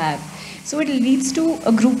you should have. So it leads to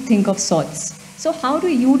a groupthink of sorts. So how do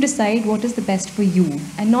you decide what is the best for you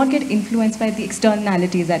and not get influenced by the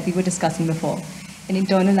externalities that we were discussing before and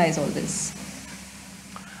internalize all this?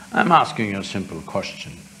 I'm asking you a simple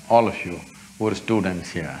question, all of you who are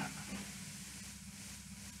students here.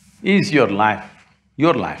 Is your life,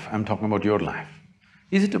 I'm talking about your life,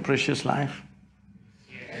 is it a precious life?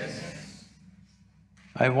 Yes.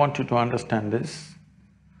 I want you to understand this.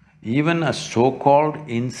 Even a so-called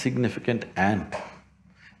insignificant ant,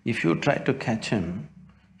 if you try to catch him,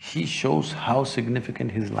 he shows how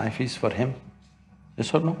significant his life is for him.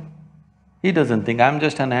 Yes or no? He doesn't think, I'm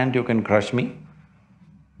just an ant, you can crush me.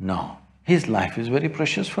 No, his life is very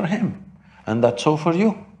precious for him, and that's so for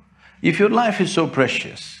you. If your life is so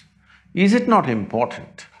precious, is it not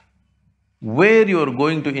important where you're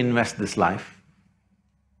going to invest this life?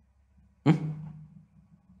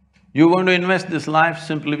 You're going to invest this life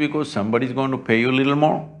simply because somebody's going to pay you a little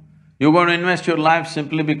more? You're going to invest your life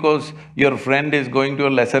simply because your friend is going to a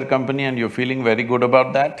lesser company and you're feeling very good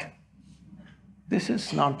about that? This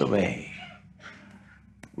is not the way.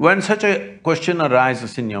 When such a question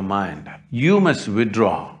arises in your mind, you must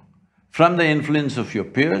withdraw from the influence of your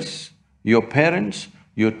peers, your parents,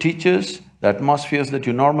 your teachers, the atmospheres that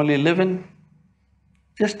you normally live in.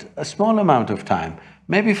 Just a small amount of time,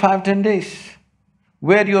 maybe 5–10 days,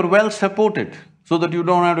 where you're well supported so that you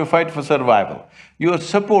don't have to fight for survival. You're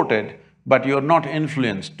supported, but you're not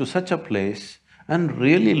influenced to such a place and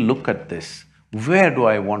really look at this. Where do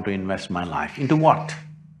I want to invest my life? Into what?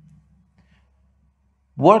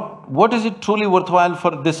 What is it truly worthwhile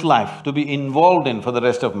for this life to be involved in for the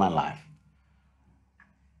rest of my life?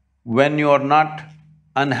 When you are not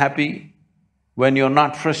unhappy, when you're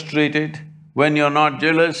not frustrated, when you're not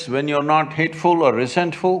jealous, when you're not hateful or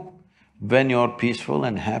resentful, when you're peaceful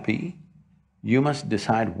and happy, you must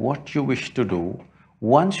decide what you wish to do.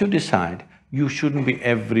 Once you decide, you shouldn't be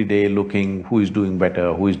every day looking who is doing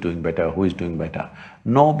better, who is doing better, who is doing better.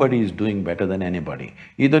 Nobody is doing better than anybody.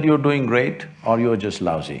 Either you're doing great or you're just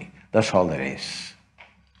lousy, that's all there is.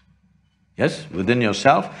 Yes, within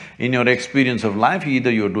yourself, in your experience of life, either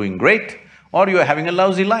you're doing great or you're having a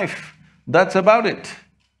lousy life. That's about it.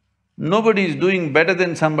 Nobody is doing better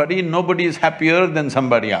than somebody, nobody is happier than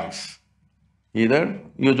somebody else. Either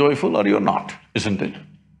you're joyful or you're not, isn't it?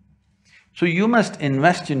 So you must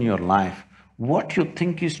invest in your life what you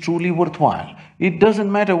think is truly worthwhile. It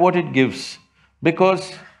doesn't matter what it gives,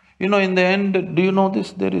 because, in the end, do you know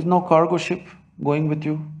this? There is no cargo ship going with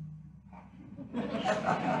you.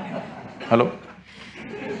 Hello?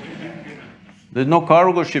 There's no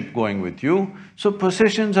cargo ship going with you, so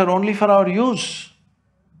possessions are only for our use,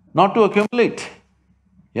 not to accumulate.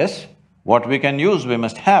 Yes, what we can use, we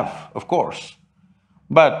must have, of course.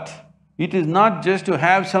 But it is not just to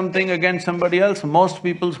have something against somebody else. Most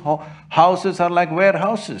people's houses are like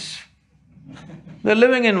warehouses. They're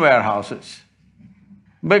living in warehouses.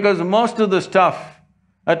 Because most of the stuff,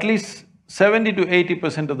 at least 70 to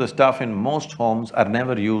 80% of the stuff in most homes are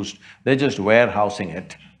never used, they're just warehousing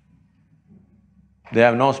it. They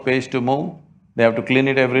have no space to move, they have to clean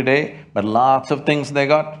it every day, but lots of things they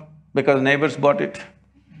got because neighbors bought it.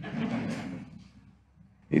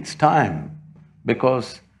 It's time,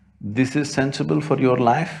 because this is sensible for your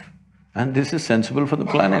life and this is sensible for the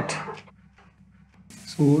planet.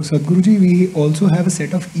 So, Sadhguruji, we also have a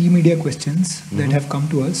set of e-media questions that have come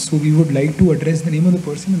to us. So, we would like to address the name of the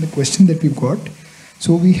person and the question that we've got.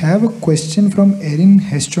 So, we have a question from Erin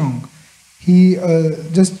Hestrong. He,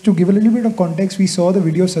 just to give a little bit of context, we saw the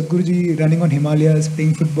video of Sadhguruji running on Himalayas,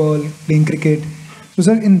 playing football, playing cricket. So,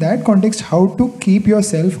 sir, in that context, how to keep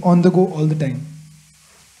yourself on the go all the time?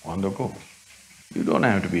 On the go. You don't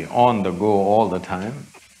have to be on the go all the time.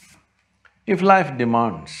 If life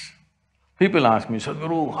demands, people ask me,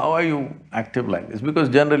 Sadhguru, how are you active like this? Because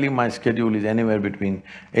generally my schedule is anywhere between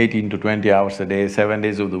 18 to 20 hours a day, 7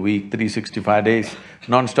 days of the week, 365 days,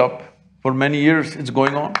 non-stop. For many years it's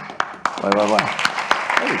going on. Why?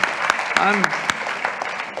 Hey,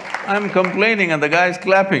 I'm complaining and the guy's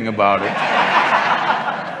clapping about it.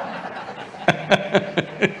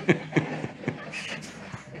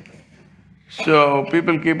 So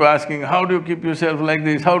people keep asking, how do you keep yourself like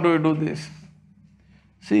this, how do you do this?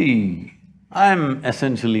 See, I'm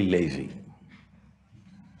essentially lazy.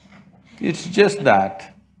 It's just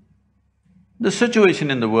that the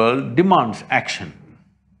situation in the world demands action.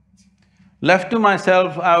 Left to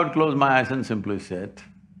myself, I would close my eyes and simply sit.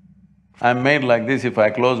 I'm made like this, if I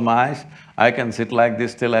close my eyes, I can sit like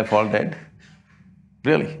this till I fall dead.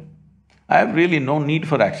 Really. I have really no need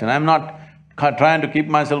for action, I'm not trying to keep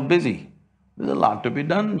myself busy. There's a lot to be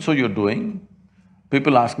done, so you're doing.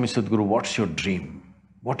 People ask me, Sadhguru, what's your dream?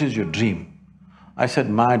 What is your dream? I said,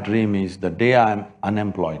 my dream is the day I'm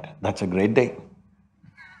unemployed, that's a great day.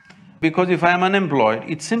 Because if I'm unemployed,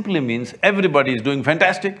 it simply means everybody is doing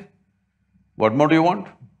fantastic. What more do you want?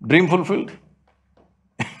 Dream fulfilled.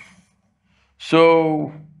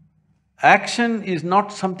 So, action is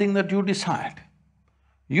not something that you decide.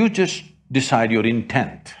 You just decide your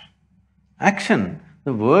intent. Action,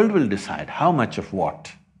 the world will decide how much of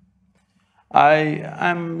what.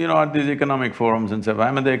 I'm, at these economic forums and stuff,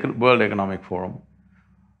 I'm at the World Economic Forum.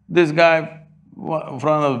 This guy, from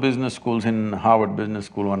one of the business schools in Harvard Business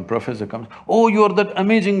School, one professor comes, oh, you're that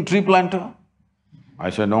amazing tree planter? I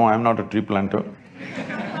said, no, I'm not a tree planter.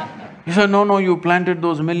 He said, no, you planted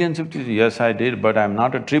those millions of trees. Yes, I did, but I'm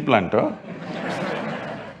not a tree planter.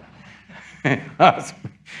 Asked me,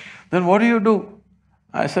 then what do you do?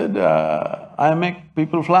 I said, I make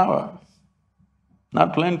people flower,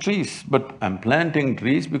 not plant trees, but I'm planting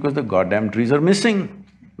trees because the goddamn trees are missing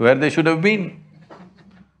where they should have been.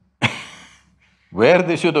 Where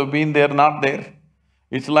they should have been, they're not there.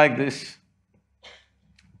 It's like this.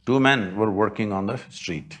 Two men were working on the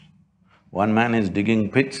street. One man is digging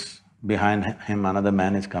pits, behind him another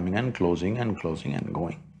man is coming and closing and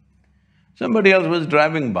going. Somebody else was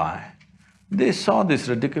driving by, they saw this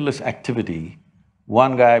ridiculous activity.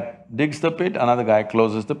 One guy digs the pit, another guy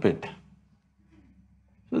closes the pit.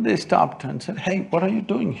 So they stopped and said, hey, what are you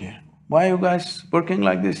doing here? Why are you guys working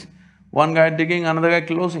like this? One guy digging, another guy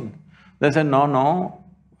closing. They said, no,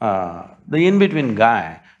 the in-between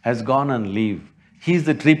guy has gone on leave, he's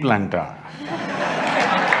the tree planter.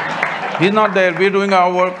 He's not there, we're doing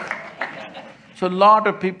our work. So a lot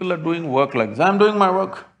of people are doing work like this, I'm doing my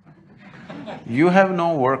work. You have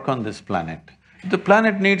no work on this planet. If the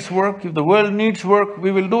planet needs work, if the world needs work,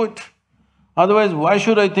 we will do it. Otherwise, why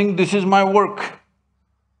should I think this is my work?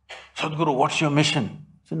 Sadhguru, what's your mission?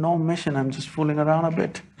 I said, no mission, I'm just fooling around a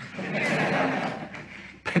bit.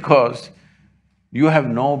 Because you have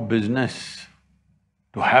no business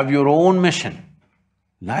to have your own mission.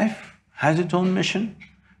 Life has its own mission.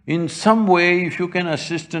 In some way, if you can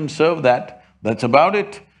assist and serve that, that's about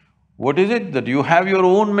it. What is it that you have your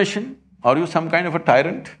own mission? Are you some kind of a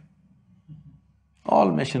tyrant?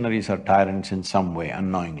 All missionaries are tyrants in some way,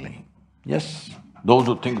 unknowingly. Yes, those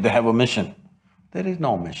who think they have a mission. There is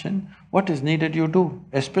no mission. What is needed you do,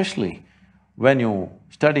 especially when you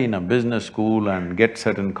study in a business school and get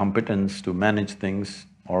certain competence to manage things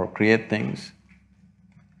or create things.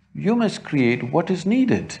 You must create what is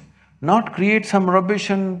needed, not create some rubbish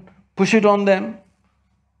and push it on them.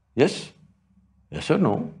 Yes? Yes or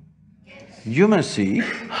no? You must see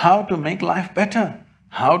how to make life better,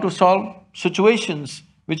 how to solve situations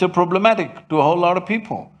which are problematic to a whole lot of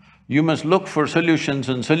people. You must look for solutions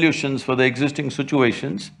and solutions for the existing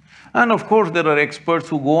situations. And of course, there are experts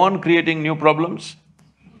who go on creating new problems.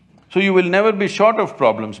 So you will never be short of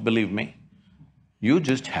problems, believe me. You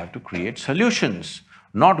just have to create solutions,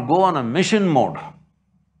 not go on a mission mode.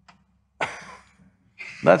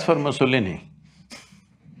 That's for Mussolini.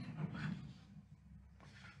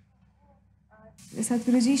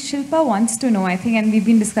 Sadhguruji, Shilpa wants to know, I think, and we've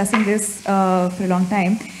been discussing this for a long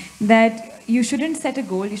time, that you shouldn't set a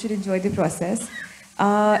goal, you should enjoy the process.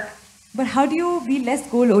 But how do you be less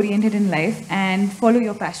goal-oriented in life and follow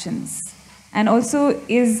your passions? And also,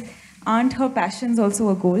 aren't her passions also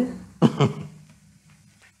a goal?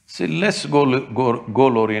 See, less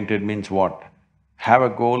goal-oriented means what? Have a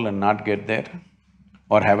goal and not get there?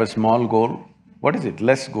 Or have a small goal? What is it?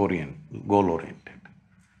 Less goal-oriented.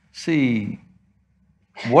 See,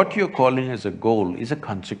 what you're calling as a goal is a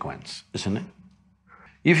consequence, isn't it?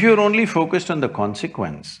 If you're only focused on the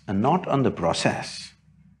consequence and not on the process,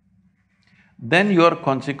 then your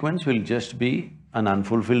consequence will just be an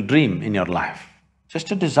unfulfilled dream in your life,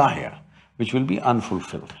 just a desire which will be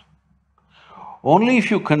unfulfilled. Only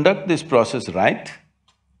if you conduct this process right,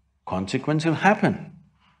 consequence will happen.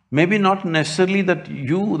 Maybe not necessarily that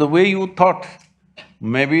the way you thought,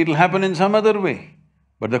 maybe it'll happen in some other way,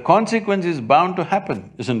 but the consequence is bound to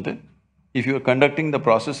happen, isn't it? If you're conducting the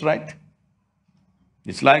process right.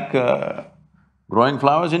 It's like growing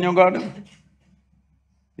flowers in your garden.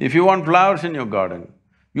 If you want flowers in your garden,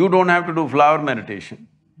 you don't have to do flower meditation.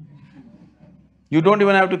 You don't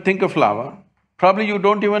even have to think of flower. Probably you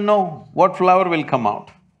don't even know what flower will come out.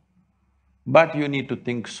 But you need to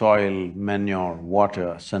think soil, manure,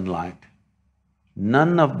 water, sunlight.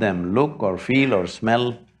 None of them look or feel or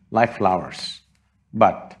smell like flowers.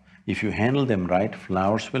 But if you handle them right,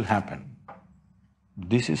 flowers will happen.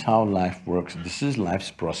 This is how life works, this is life's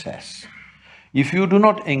process. If you do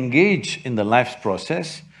not engage in the life's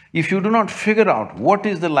process, if you do not figure out what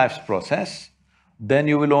is the life's process, then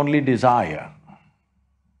you will only desire.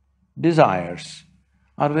 Desires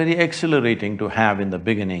are very exhilarating to have in the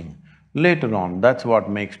beginning. Later on, that's what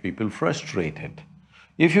makes people frustrated.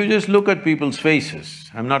 If you just look at people's faces,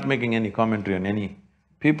 I'm not making any commentary on any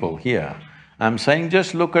people here, I'm saying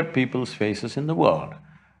just look at people's faces in the world.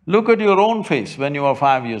 Look at your own face when you were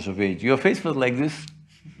 5 years of age, your face was like this.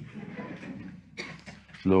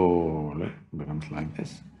 Slowly becomes like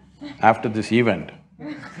this. After this event,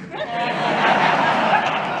 get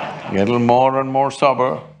a little more and more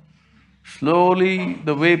sober. Slowly,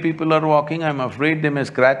 the way people are walking, I'm afraid they may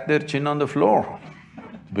scratch their chin on the floor.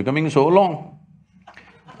 It's becoming so long.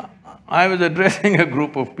 I was addressing a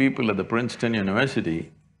group of people at the Princeton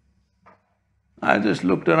University. I just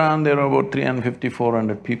looked around, there were about 350,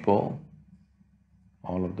 400 people,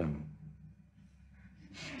 all of them.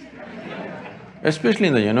 Especially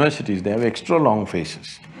in the universities, they have extra long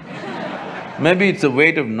faces. Maybe it's the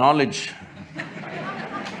weight of knowledge.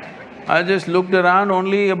 I just looked around,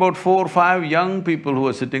 only about 4 or 5 young people who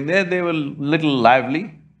were sitting there, they were little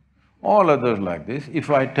lively. All others like this, if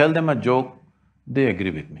I tell them a joke, they agree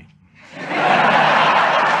with me.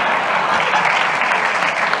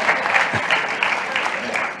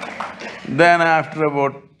 Then after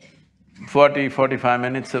about 40-45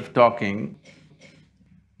 minutes of talking,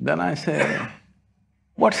 then I said,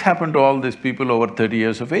 what's happened to all these people over 30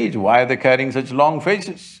 years of age? Why are they carrying such long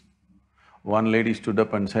faces? One lady stood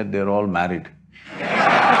up and said, they're all married.